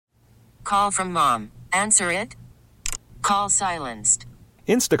Call from mom. Answer it. Call silenced.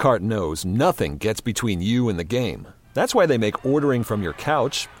 Instacart knows nothing gets between you and the game. That's why they make ordering from your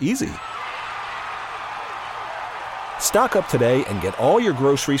couch easy. Stock up today and get all your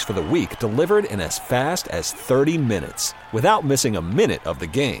groceries for the week delivered in as fast as 30 minutes without missing a minute of the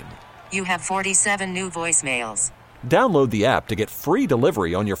game. You have 47 new voicemails. Download the app to get free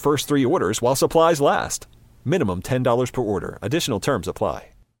delivery on your first 3 orders while supplies last. Minimum $10 per order. Additional terms apply.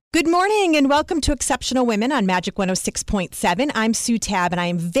 Good morning and welcome to Exceptional Women on Magic 106.7. I'm Sue Tabb and I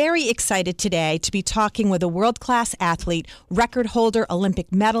am very excited today to be talking with a world-class athlete, record holder,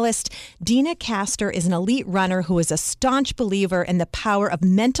 Olympic medalist. Deena Kastor is an elite runner who is a staunch believer in the power of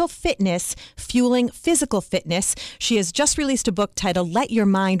mental fitness fueling physical fitness. She has just released a book titled Let Your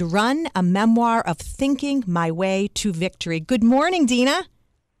Mind Run, a memoir of thinking my way to victory. Good morning, Deena.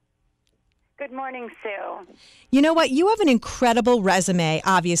 Good morning, Sue. You know what? You have an incredible resume,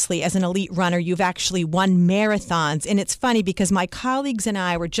 obviously, as an elite runner. You've actually won marathons. And it's funny because my colleagues and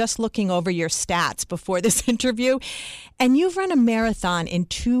I were just looking over your stats before this interview. And you've run a marathon in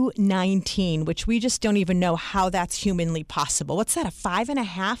 2:19, which we just don't even know how that's humanly possible. What's that, a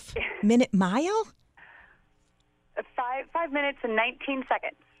 5.5-minute mile? 5 minutes and 19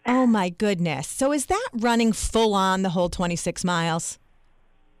 seconds. Oh, my goodness. So is that running full on the whole 26 miles?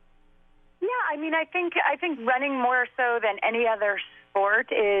 I mean, I think running more so than any other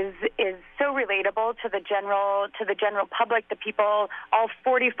sport is so relatable to the general public, the people, all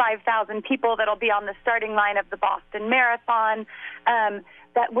 45,000 people that'll be on the starting line of the Boston Marathon,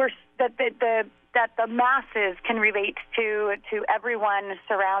 that the masses can relate to everyone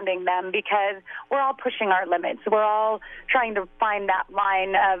surrounding them, because we're all pushing our limits. We're all trying to find that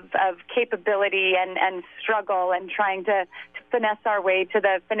line of capability and struggle and trying to finesse our way to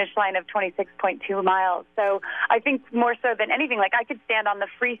the finish line of 26.2 miles. So I think more so than anything, like I could stand on the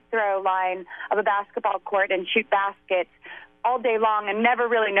free throw line of a basketball court and shoot baskets all day long and never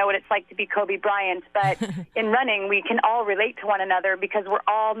really know what it's like to be Kobe Bryant. But in running, we can all relate to one another because we're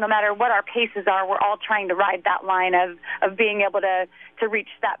all, no matter what our paces are, we're all trying to ride that line of being able to reach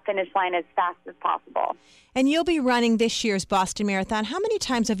that finish line as fast as possible. And you'll be running this year's Boston Marathon. How many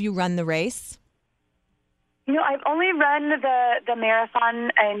times have you run the race? You know, I've only run the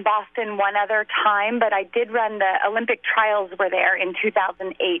marathon in Boston one other time, but I did run the Olympic trials were there in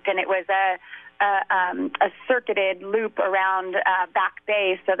 2008, and it was a circuited loop around Back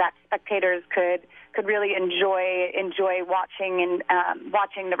Bay so that spectators could really enjoy watching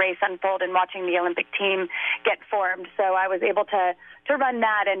the race unfold and watching the Olympic team get formed. So I was able to run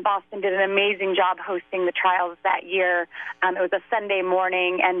that, and Boston did an amazing job hosting the trials that year. It was a Sunday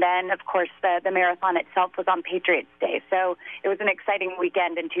morning, and then, of course, the marathon itself was on Patriots Day. So it was an exciting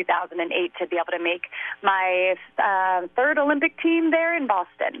weekend in 2008 to be able to make my third Olympic team there in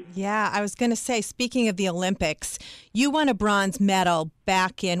Boston. Yeah, I was going to say, speaking of the Olympics, you won a bronze medal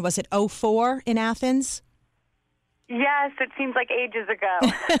back in, was it 2004 in Athens? Yes, it seems like ages ago.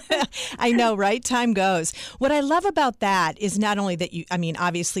 I know, right? Time goes. What I love about that is not only that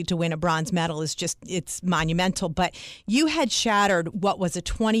obviously to win a bronze medal is it's monumental, but you had shattered what was a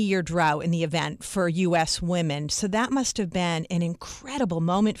 20-year drought in the event for U.S. women. So that must have been an incredible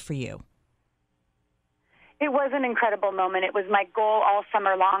moment for you. It was an incredible moment. It was my goal all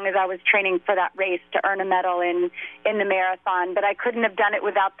summer long as I was training for that race to earn a medal in the marathon. But I couldn't have done it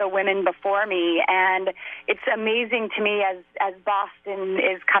without the women before me. And it's amazing to me as Boston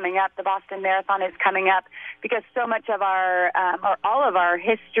is coming up, the Boston Marathon is coming up, because so much of our, or all of our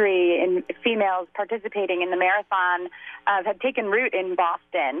history in females participating in the marathon have taken root in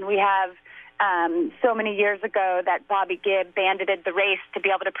Boston. We have so many years ago that Bobby Gibb bandited the race to be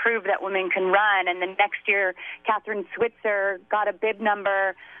able to prove that women can run. And then next year, Catherine Switzer got a bib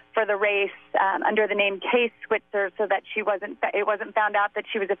number for the race under the name Kay Switzer, so that it wasn't found out that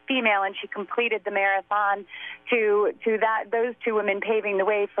she was a female, and she completed the marathon to those two women paving the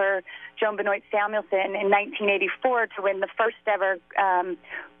way for Joan Benoit Samuelson in 1984 to win the first ever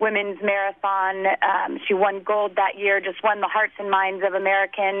women's marathon. She won gold that year, just won the hearts and minds of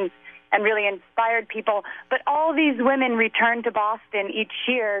Americans, and really inspired people. But all these women return to Boston each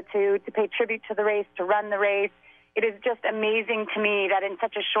year to pay tribute to the race, to run the race. It is just amazing to me that in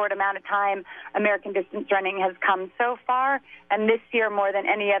such a short amount of time, American distance running has come so far. And this year, more than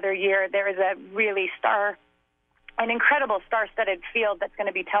any other year, there is an incredible star-studded field that's going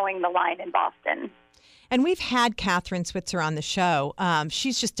to be towing the line in Boston. And we've had Catherine Switzer on the show.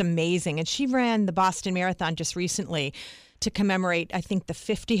 She's just amazing. And she ran the Boston Marathon just recently to commemorate, I think, the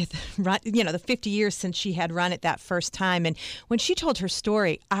 50th run, the 50 years since she had run it that first time. And when she told her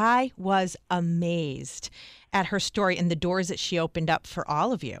story, I was amazed at her story and the doors that she opened up for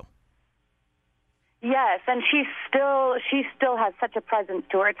all of you. Yes, and she still has such a presence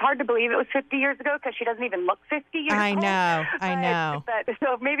to her. It's hard to believe it was 50 years ago because she doesn't even look 50 years I old. I know. But,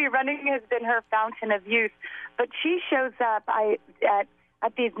 so maybe running has been her fountain of youth. But she shows up at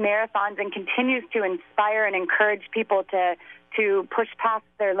these marathons and continues to inspire and encourage people to push past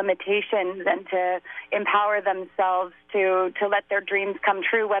their limitations and to empower themselves to let their dreams come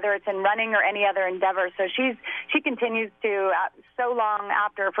true, whether it's in running or any other endeavor. So she continues to, so long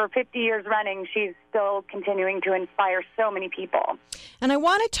after, for 50 years running, she's still continuing to inspire so many people. And I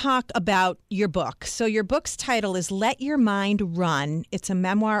want to talk about your book. So your book's title is Let Your Mind Run. It's a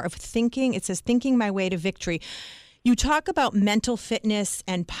memoir of thinking. It says Thinking My Way to Victory. You talk about mental fitness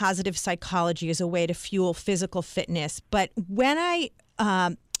and positive psychology as a way to fuel physical fitness. But when I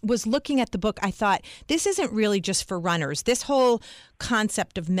was looking at the book, I thought, this isn't really just for runners. This whole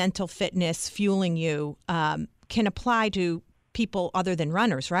concept of mental fitness fueling you can apply to people other than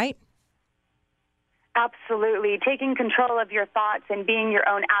runners, right? Absolutely. Taking control of your thoughts and being your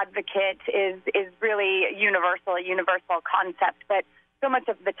own advocate is really a universal concept. But so much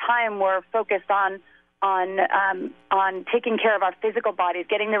of the time we're focused on taking care of our physical bodies,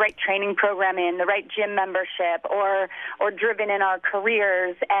 getting the right training program in, the right gym membership, or driven in our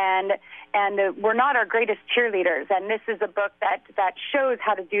careers, and we're not our greatest cheerleaders. And this is a book that shows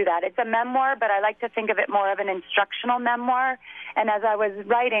how to do that. It's a memoir, but I like to think of it more of an instructional memoir. And as I was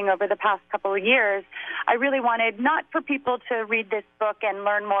writing over the past couple of years, I really wanted not for people to read this book and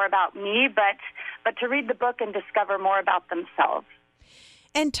learn more about me, but to read the book and discover more about themselves.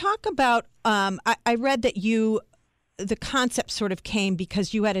 And talk about, I read that the concept sort of came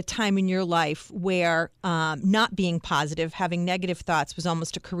because you had a time in your life where not being positive, having negative thoughts was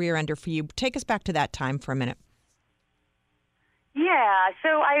almost a career ender for you. Take us back to that time for a minute. Yeah,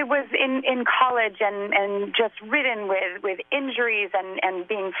 so I was in college and just ridden with injuries and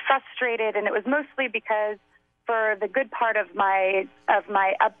being frustrated, and it was mostly because for the good part of my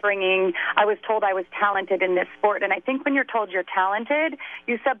upbringing, I was told I was talented in this sport. And I think when you're told you're talented,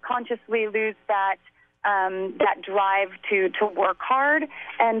 you subconsciously lose that drive to work hard.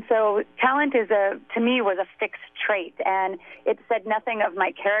 And so talent to me was a fixed trait, and it said nothing of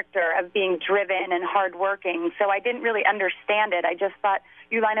my character of being driven and hardworking. So I didn't really understand it. I just thought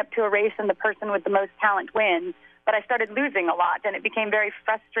you line up to a race and the person with the most talent wins. But I started losing a lot, and it became very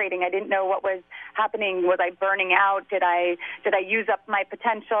frustrating. I didn't know what was happening. Was I burning out? Did I use up my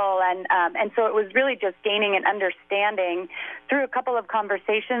potential? And so it was really just gaining an understanding through a couple of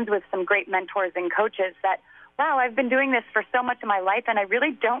conversations with some great mentors and coaches that, wow, I've been doing this for so much of my life, and I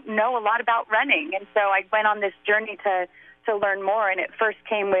really don't know a lot about running. And so I went on this journey to learn more, and it first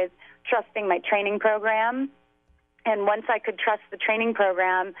came with trusting my training program. And once I could trust the training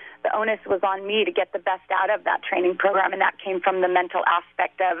program, the onus was on me to get the best out of that training program, and that came from the mental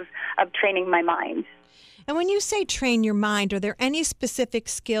aspect of training my mind. And when you say train your mind, are there any specific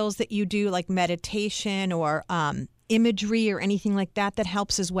skills that you do, like meditation or imagery or anything like that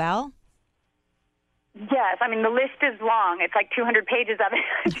helps as well? Yes, I mean, the list is long. It's like 200 pages of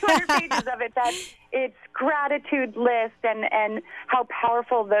it. 200 pages of it. That it's gratitude list and how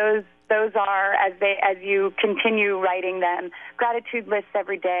powerful those are as you continue writing them. Gratitude lists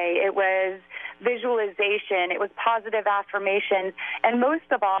every day. It was visualization. It was positive affirmations, and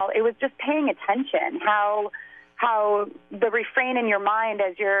most of all, it was just paying attention. How the refrain in your mind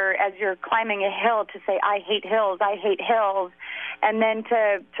as you're climbing a hill to say, I hate hills, and then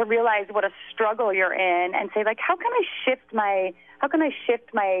to realize what a struggle you're in and say, like, how can I shift my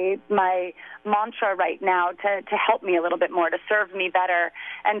mantra right now to help me a little bit more, to serve me better.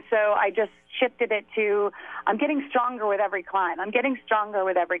 And so I just shifted it to, I'm getting stronger with every climb. And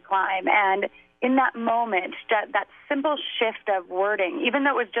in that moment, that simple shift of wording, even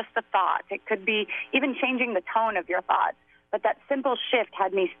though it was just a thought, it could be even changing the tone of your thoughts, but that simple shift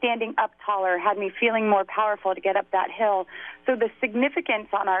had me standing up taller, had me feeling more powerful to get up that hill. So the significance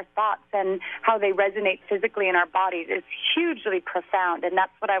on our thoughts and how they resonate physically in our bodies is hugely profound, and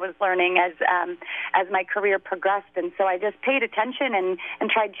that's what I was learning as my career progressed. And so I just paid attention and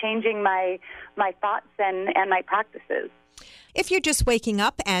tried changing my thoughts and my practices. If you're just waking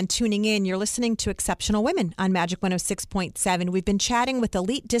up and tuning in, you're listening to Exceptional Women on Magic 106.7. We've been chatting with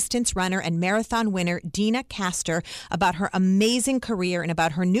elite distance runner and marathon winner Deena Kastor about her amazing career and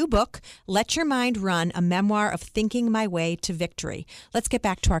about her new book, Let Your Mind Run, a memoir of thinking my way to victory. Let's get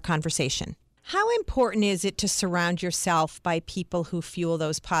back to our conversation. How important is it to surround yourself by people who fuel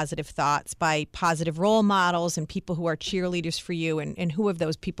those positive thoughts, by positive role models and people who are cheerleaders for you, and who have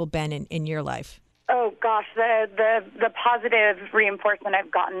those people been in your life? Oh, gosh, the positive reinforcement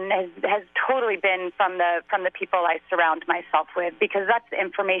I've gotten has totally been from the people I surround myself with, because that's the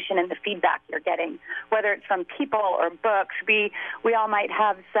information and the feedback you're getting, whether it's from people or books. We all might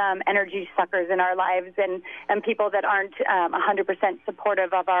have some energy suckers in our lives and people that aren't 100%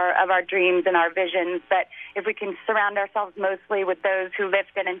 supportive of our dreams and our visions. But if we can surround ourselves mostly with those who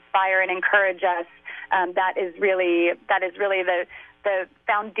lift and inspire and encourage us, that is really the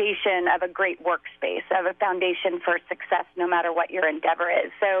foundation of a great workspace, of a foundation for success, no matter what your endeavor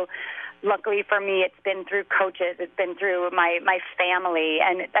is. So luckily for me, it's been through coaches, it's been through my family,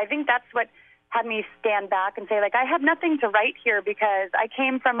 and I think that's what had me stand back and say, like, I have nothing to write here, because I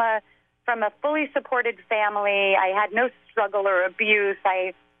came from a fully supported family. I had no struggle or abuse.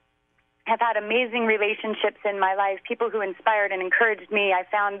 I have had amazing relationships in my life, people who inspired and encouraged me. I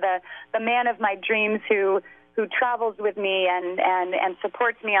found the man of my dreams who travels with me and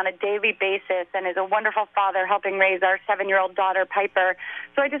supports me on a daily basis and is a wonderful father helping raise our 7-year-old daughter, Piper.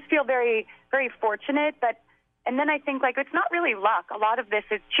 So I just feel very, very fortunate. And then I think, like, it's not really luck. A lot of this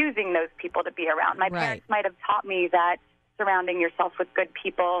is choosing those people to be around. My parents might have taught me that surrounding yourself with good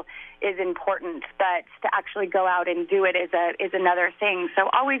people is important, but to actually go out and do it is another thing. So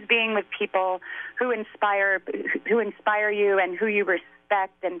always being with people who inspire you and who you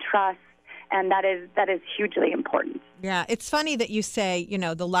respect and trust. And that is hugely important. Yeah, it's funny that you say,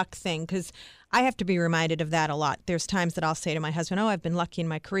 the luck thing, because I have to be reminded of that a lot. There's times that I'll say to my husband, oh, I've been lucky in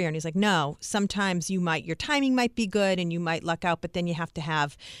my career. And he's like, no, sometimes your timing might be good and you might luck out, but then you have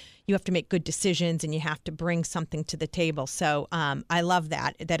to make good decisions and you have to bring something to the table. So I love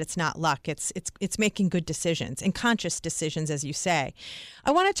that it's not luck. It's making good decisions and conscious decisions, as you say.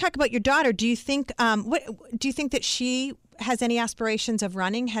 I want to talk about your daughter. Do you think that she has any aspirations of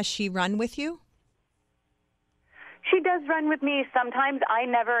running? Has she run with you? She does run with me sometimes. I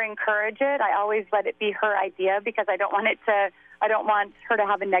never encourage it. I always let it be her idea, because I don't want her to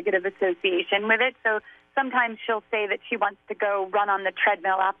have a negative association with it. So sometimes she'll say that she wants to go run on the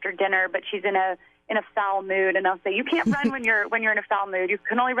treadmill after dinner, but she's in a foul mood, and I'll say, you can't run when you're in a foul mood. You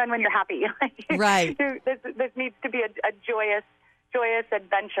can only run when you're happy. Right. This needs to be a joyous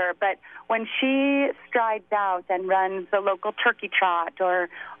adventure. But when she strides out and runs the local turkey trot or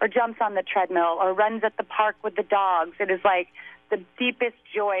jumps on the treadmill or runs at the park with the dogs, it is like the deepest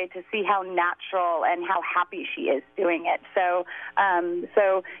joy to see how natural and how happy she is doing it. So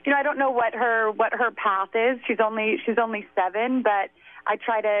I don't know what her path is. She's only 7, but I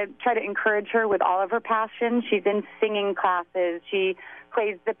try to encourage her with all of her passions. She's in singing classes. She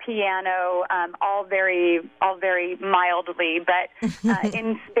plays the piano, all very mildly, but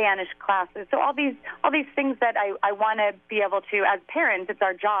in Spanish classes. So all these things that I want to be able to, as parents, it's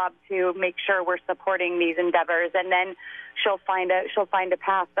our job to make sure we're supporting these endeavors, and then she'll find a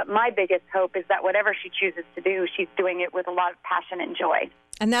path. But my biggest hope is that whatever she chooses to do, she's doing it with a lot of passion and joy.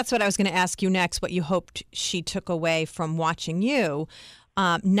 And that's what I was going to ask you next, what you hoped she took away from watching you,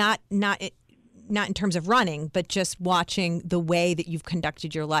 not in terms of running, but just watching the way that you've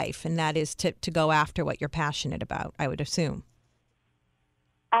conducted your life, and that is to go after what you're passionate about, I would assume.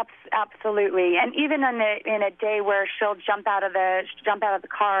 Absolutely, and even in a day where she'll jump out of the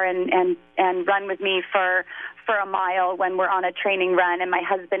car and run with me for a mile when we're on a training run, and my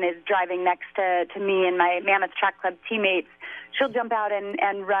husband is driving next to me and my Mammoth Track Club teammates, she'll jump out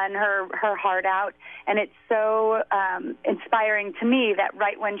and run her heart out, and it's so inspiring to me that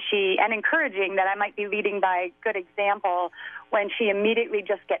and encouraging that I might be leading by good example when she immediately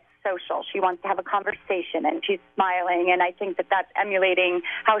just gets social. She wants to have a conversation, and she's smiling, and I think that that's emulating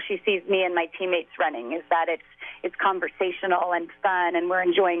how she sees me and my teammates running, is that it's conversational and fun, and we're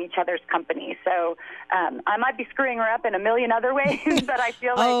enjoying each other's company. So I might be screwing her up in a million other ways, but I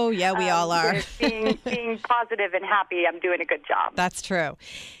feel like oh yeah, we all are. being positive and happy, I'm doing a good job. That's true.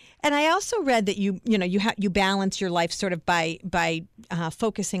 And I also read that you balance your life sort of by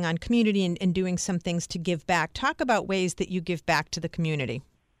focusing on community and doing some things to give back. Talk about ways that you give back to the community.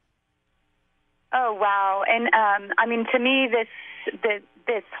 Oh wow! And I mean, to me,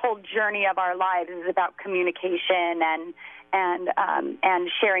 this whole journey of our lives is about communication and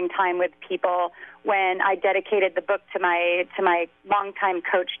sharing time with people. When I dedicated the book to my longtime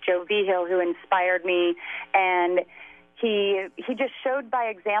coach Joe Vigil, who inspired me, and he just showed by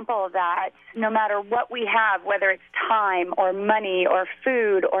example that no matter what we have, whether it's time or money or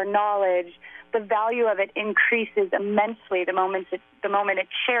food or knowledge, the value of it increases immensely the moment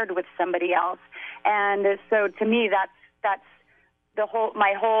it's shared with somebody else. And so to me, that's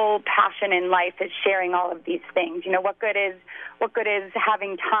my whole passion in life is sharing all of these things. You know, what good is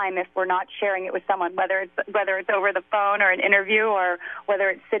having time if we're not sharing it with someone, whether it's over the phone or an interview, or whether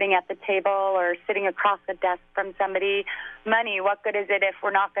it's sitting at the table or sitting across the desk from somebody. Money, what good is it if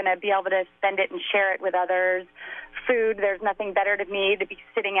we're not going to be able to spend it and share it with others? Food, there's nothing better to me to be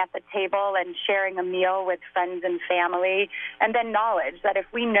sitting at the table and sharing a meal with friends and family. And then knowledge, that if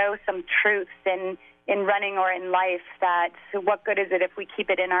we know some truths in running or in life, that what good is it if we keep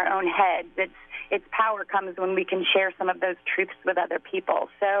it in our own heads? Its power comes when we can share some of those truths with other people.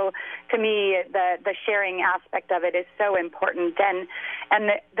 So to me, the sharing aspect of it is so important.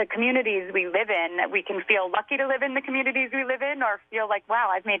 And the communities we live in, we can feel lucky to live in the communities we live in, or feel like, wow,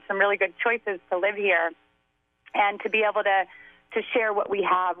 I've made some really good choices to live here. And to be able to share what we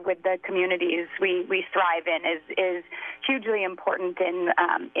have with the communities we thrive in is hugely important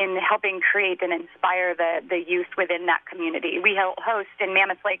in helping create and inspire the youth within that community. We host in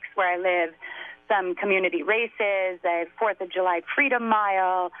Mammoth Lakes, where I live, some community races, a 4th of July Freedom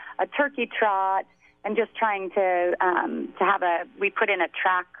Mile, a turkey trot, and just trying to have we put in a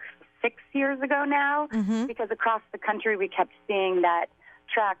track 6 years ago now, because across the country we kept seeing that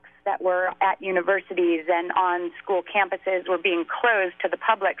tracks that were at universities and on school campuses were being closed to the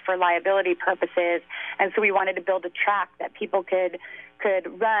public for liability purposes. And so we wanted to build a track that people could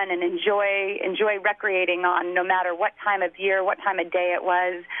run and enjoy recreating on, no matter what time of year, what time of day it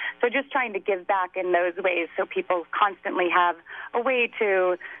was. So just trying to give back in those ways, so people constantly have a way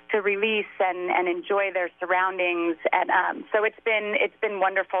to release and enjoy their surroundings. And so it's been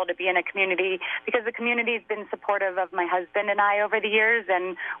wonderful to be in a community, because the community's been supportive of my husband and I over the years,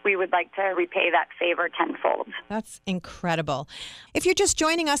 and we would like to repay that favor tenfold. That's incredible. If you're just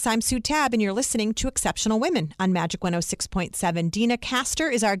joining us, I'm Sue Tabb, and you're listening to Exceptional Women on Magic 106.7. Deena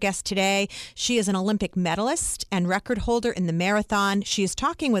Kastor is our guest today. She is an Olympic medalist and record holder in the marathon. She is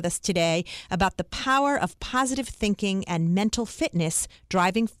talking with us today about the power of positive thinking and mental fitness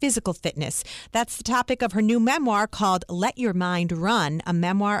driving physical fitness. That's the topic of her new memoir called Let Your Mind Run, a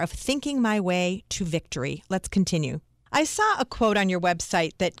memoir of thinking my way to victory. Let's continue. I saw a quote on your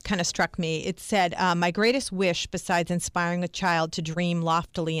website that kind of struck me. It said, my greatest wish, besides inspiring a child to dream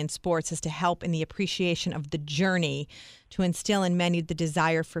loftily in sports, is to help in the appreciation of the journey, to instill in many the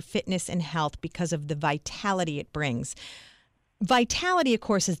desire for fitness and health because of the vitality it brings. Vitality, of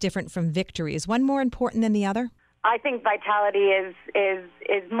course, is different from victory. Is one more important than the other? I think vitality is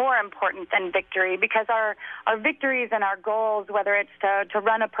more important than victory, because our victories and our goals, whether it's to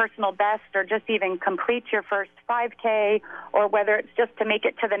run a personal best or just even complete your first 5K, or whether it's just to make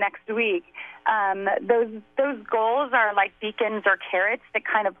it to the next week, those goals are like beacons or carrots that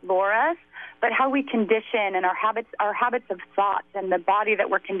kind of lure us. But how we condition and our habits of thought and the body that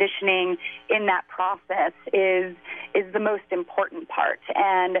we're conditioning in that process is the most important part,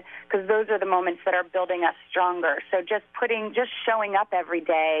 and because those are the moments that are building us stronger. So just showing up every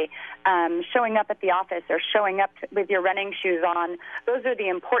day, showing up at the office, or showing up with your running shoes on, those are the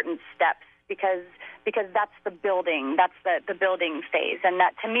important steps, because that's the building, that's the building phase, and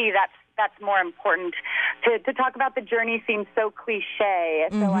that, to me, that's more important. To talk about the journey seems so cliche,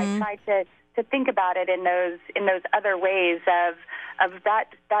 so I try to think about it in those other ways of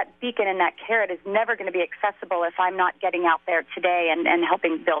that beacon and that carrot is never going to be accessible if I'm not getting out there today and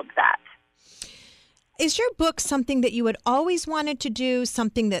helping build that. Is your book something that you had always wanted to do,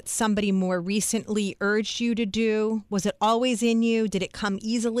 something that somebody more recently urged you to do? Was it always in you? Did it come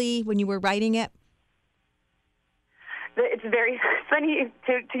easily when you were writing it? It's very funny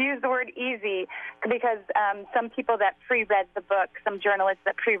to use the word easy, because some people that pre-read the book, some journalists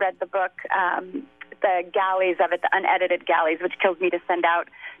that pre-read the book, the galleys of it, the unedited galleys, which kills me to send out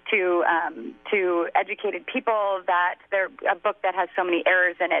to educated people that they're a book that has so many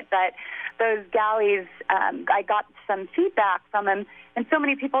errors in it. But those galleys, I got some feedback from them, and so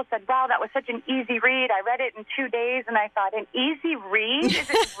many people said, wow, that was such an easy read. I read it in 2 days, and I thought, an easy read? Is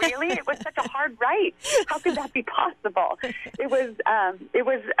it really? It was such a hard write. How could that be possible? It was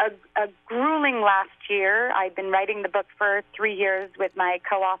a grueling last year. I'd been writing the book for 3 years with my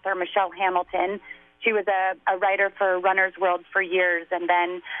co-author, Michelle Hamilton. She was a writer for Runner's World for years, and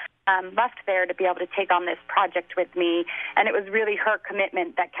then left there to be able to take on this project with me. And it was really her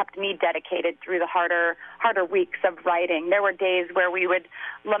commitment that kept me dedicated through the harder weeks of writing. There were days where we would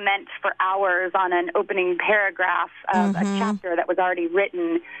lament for hours on an opening paragraph of a chapter that was already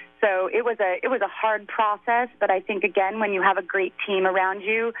written. So it was a hard process, but I think, again, when you have a great team around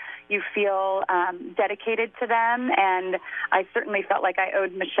you, you feel dedicated to them, and I certainly felt like I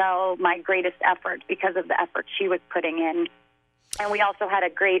owed Michelle my greatest effort because of the effort she was putting in. And we also had a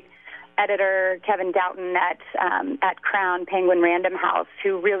great editor Kevin Doughton at Crown Penguin Random House,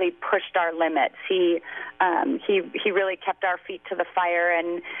 who really pushed our limits. He really kept our feet to the fire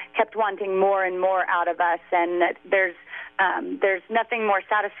and kept wanting more and more out of us. And there's nothing more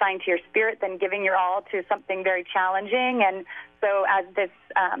satisfying to your spirit than giving your all to something very challenging. And so as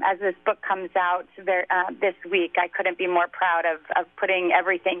this book comes out this week, I couldn't be more proud of putting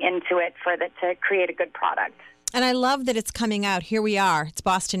everything into it to create a good product. And I love that it's coming out. Here we are. It's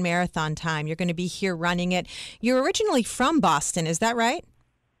Boston Marathon time. You're going to be here running it. You're originally from Boston, is that right?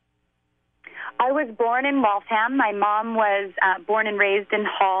 I was born in Waltham. My mom was born and raised in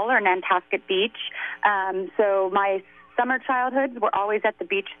Hull or Nantasket Beach. So my summer childhoods were always at the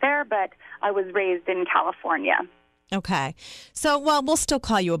beach there, but I was raised in California. Okay. So, well, we'll still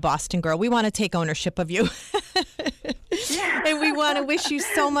call you a Boston girl. We want to take ownership of you. And we want to wish you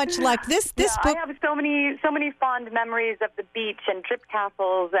so much luck. This book. I have so many fond memories of the beach and trip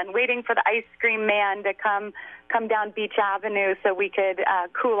castles and waiting for the ice cream man to come down Beach Avenue so we could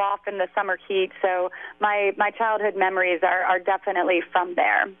cool off in the summer heat. So my childhood memories are definitely from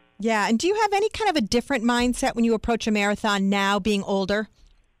there. Yeah. And do you have any kind of a different mindset when you approach a marathon now, being older?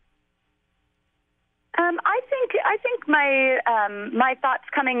 I think my thoughts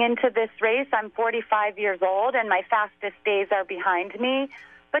coming into this race, I'm 45 years old and my fastest days are behind me,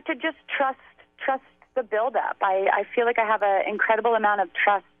 but to just trust the build-up. I feel like I have an incredible amount of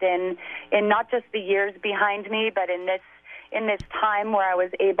trust in not just the years behind me, but in this time where I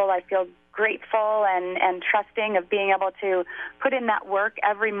was able, I feel grateful and trusting of being able to put in that work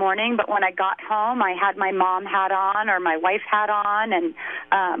every morning. But when I got home, I had my mom hat on or my wife hat on, and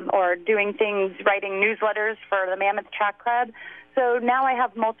or doing things, writing newsletters for the Mammoth Track Club. So now I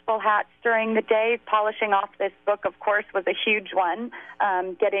have multiple hats during the day. Polishing off this book, of course, was a huge one,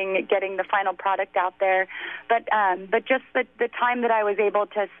 getting the final product out there. But just the time that I was able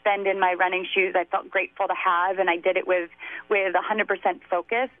to spend in my running shoes, I felt grateful to have, and I did it with 100%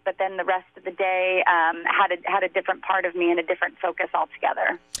 focus. But then the rest of the day had a different part of me and a different focus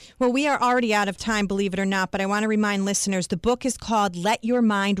altogether. Well, we are already out of time, believe it or not, but I want to remind listeners, the book is called Let Your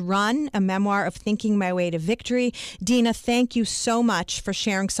Mind Run, a memoir of thinking my way to victory. Deena, thank you so much for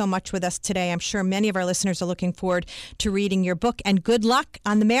sharing so much with us today. I'm sure many of our listeners are looking forward to reading your book, and good luck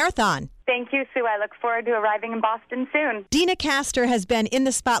on the marathon. Thank you, Sue. I look forward to arriving in Boston soon. Deena Kastor has been in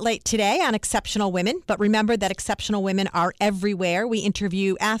the spotlight today on Exceptional Women, but remember that exceptional women are everywhere. We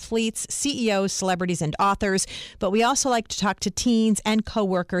interview athletes, CEOs, celebrities, and authors, but we also like to talk to teens and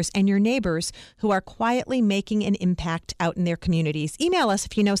coworkers and your neighbors who are quietly making an impact out in their communities. Email us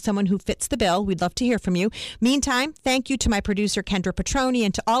if you know someone who fits the bill. We'd love to hear from you. Meantime, thank you to my producer, Kendra Petroni,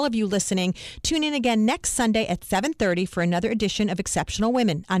 and to all of you listening. Tune in again next Sunday at 7:30 for another edition of Exceptional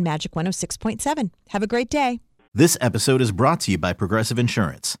Women on Magic 106.7. Have a great day. This episode is brought to you by Progressive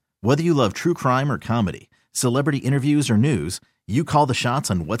Insurance. Whether you love true crime or comedy, celebrity interviews or news, you call the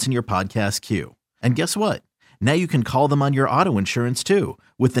shots on what's in your podcast queue. And guess what? Now you can call them on your auto insurance too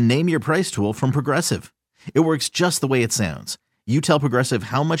with the Name Your Price tool from Progressive. It works just the way it sounds. You tell Progressive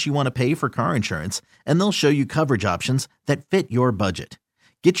how much you want to pay for car insurance, and they'll show you coverage options that fit your budget.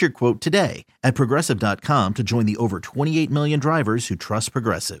 Get your quote today at Progressive.com to join the over 28 million drivers who trust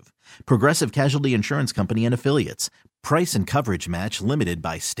Progressive. Progressive Casualty Insurance Company and Affiliates. Price and coverage match limited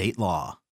by state law.